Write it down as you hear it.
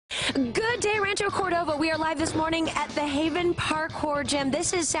Good day, Rancho Cordova. We are live this morning at the Haven Parkour Gym.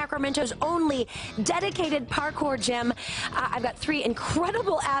 This is Sacramento's only dedicated parkour gym. I've got three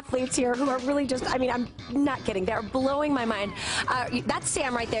incredible athletes here who are really just, I mean, I'm not kidding. They're blowing my mind. That's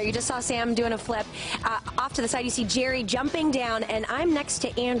Sam right there. You just saw Sam doing a flip. Off to the side, you see Jerry jumping down, and I'm next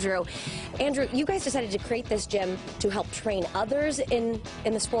to Andrew. Andrew, you guys decided to create this gym to help train others in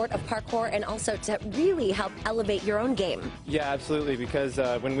the sport of parkour and also to really help elevate your own game. Yeah, absolutely, because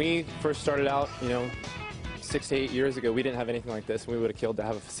when we first started out, 6 to 8 years ago, we didn't have anything like this. We would have killed to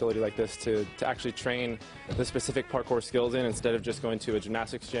have a facility like this to actually train the specific parkour skills in, instead of just going to a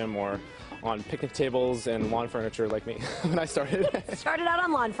gymnastics gym or on picnic tables and lawn furniture like me when I started. Started out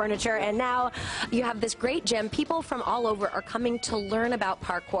on lawn furniture, and now you have this great gym. People from all over are coming to learn about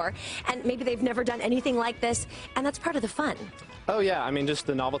parkour, and maybe they've never done anything like this, and that's part of the fun. Oh yeah, I mean, just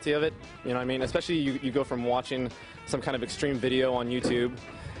the novelty of it, especially you go from watching some kind of extreme video on YouTube,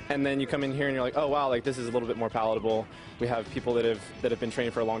 and then you come in here and you're like, oh wow, like this is a little bit more palatable. We have people that have been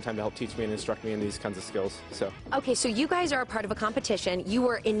training for a long time to help teach me and instruct me in these kinds of skills. So. Okay, so you guys are a part of a competition. You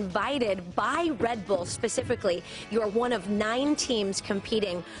were invited by Red Bull specifically. You are one of 9 teams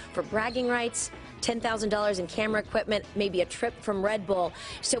competing for bragging rights, $10,000 in camera equipment, maybe a trip from Red Bull.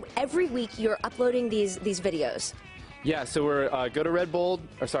 So every week you're uploading these videos. Yeah, so we're go to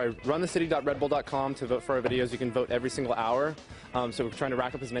runthecity.redbull.com to vote for our videos. You can vote every single hour. So we're trying to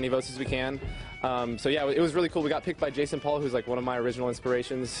rack up as many votes as we can. So yeah, it was really cool. We got picked by Jason Paul, who's like one of my original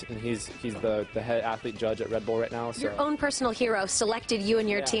inspirations, and he's the head athlete judge at Red Bull right now. So. Your own personal hero selected you and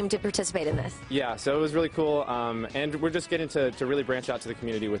your team to participate in this. Yeah, so it was really cool, and we're just getting to really branch out to the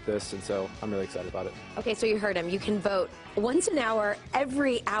community with this, and so I'm really excited about it. Okay, so you heard him. You can vote once an hour,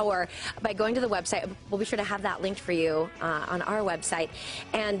 every hour, by going to the website. We'll be sure to have that linked for you on our website,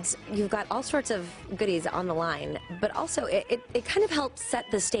 and you've got all sorts of goodies on the line, but also it kind of helps set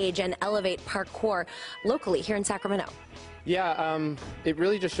the stage and elevate parkour locally here in Sacramento. Yeah, it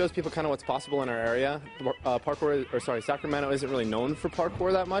really just shows people kind of what's possible in our area. Sacramento isn't really known for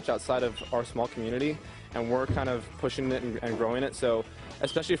parkour that much outside of our small community, and we're kind of pushing it and growing it. So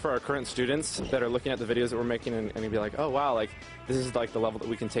especially for our current students that are looking at the videos that we're making and be like, oh wow, like this is like the level that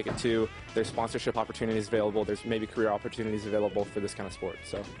we can take it to. There's sponsorship opportunities available. There's maybe career opportunities available for this kind of sport.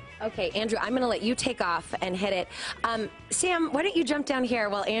 So. Okay, Andrew, I'm going to let you take off and hit it. Sam, why don't you jump down here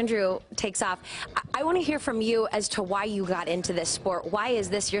while Andrew takes off? I want to hear from you as to why you got into this sport. Why is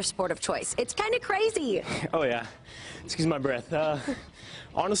this your sport of choice? It's kind of crazy. Oh yeah, excuse my breath.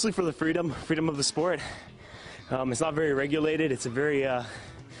 Honestly, for the freedom of the sport. It's not very regulated. It's a very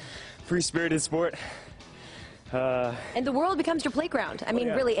free-spirited sport. And the world becomes your playground. I mean,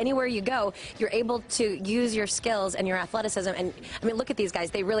 really, anywhere you go, you're able to use your skills and your athleticism. And I mean, look at these guys.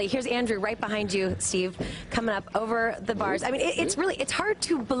 They really, here's Andrew right behind you, Steve, coming up over the bars. I mean, it's hard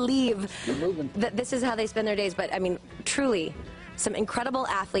to believe that this is how they spend their days. But I mean, truly, some incredible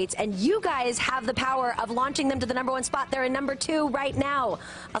athletes, and you guys have the power of launching them to the #1 spot. They're in #2 right now.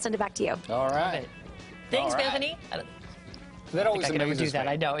 I'll send it back to you. All right. Thanks, Bethany. That always I can never do amazes that.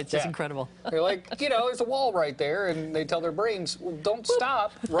 me. I know. It's just incredible. They're like, there's a wall right there, and they tell their brains, well, don't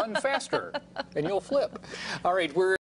stop, run faster, and you'll flip. All right, we're